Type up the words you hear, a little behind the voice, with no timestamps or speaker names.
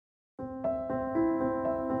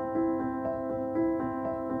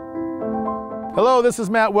Hello, this is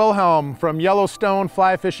Matt Wilhelm from Yellowstone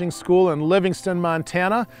Fly Fishing School in Livingston,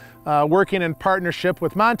 Montana, working in partnership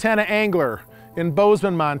with Montana Angler in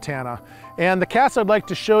Bozeman, Montana. And the cast I'd like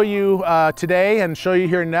to show you today and show you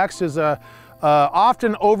here next is a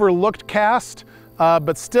often overlooked cast,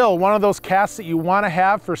 but still one of those casts that you want to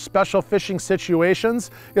have for special fishing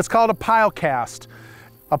situations. It's called a pile cast.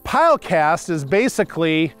 A pile cast is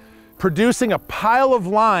basically producing a pile of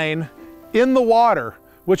line in the water,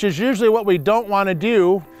 which is usually what we don't want to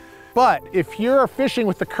do. But if you're fishing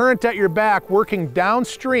with the current at your back, working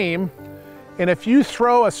downstream, and if you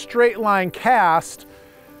throw a straight line cast,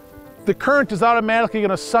 the current is automatically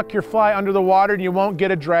going to suck your fly under the water and you won't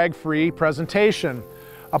get a drag-free presentation.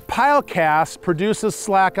 A pile cast produces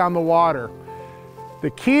slack on the water.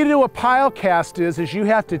 The key to a pile cast is you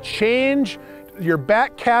have to change your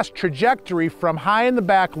back cast trajectory from high in the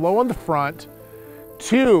back, low in the front,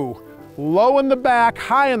 to low in the back,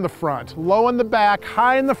 high in the front, low in the back,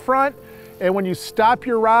 high in the front, and when you stop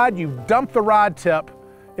your rod, you dump the rod tip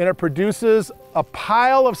and it produces a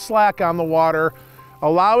pile of slack on the water,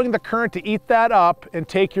 allowing the current to eat that up and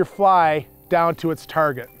take your fly down to its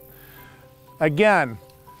target. Again,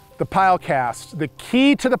 the pile cast. The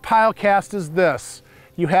key to the pile cast is this.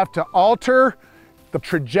 You have to alter the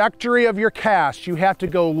trajectory of your cast. You have to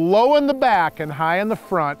go low in the back and high in the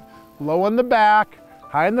front, low in the back,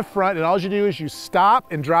 high in the front, and all you do is you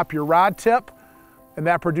stop and drop your rod tip, and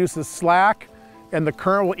that produces slack, and the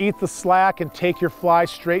current will eat the slack and take your fly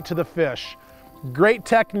straight to the fish. Great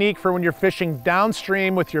technique for when you're fishing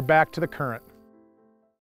downstream with your back to the current.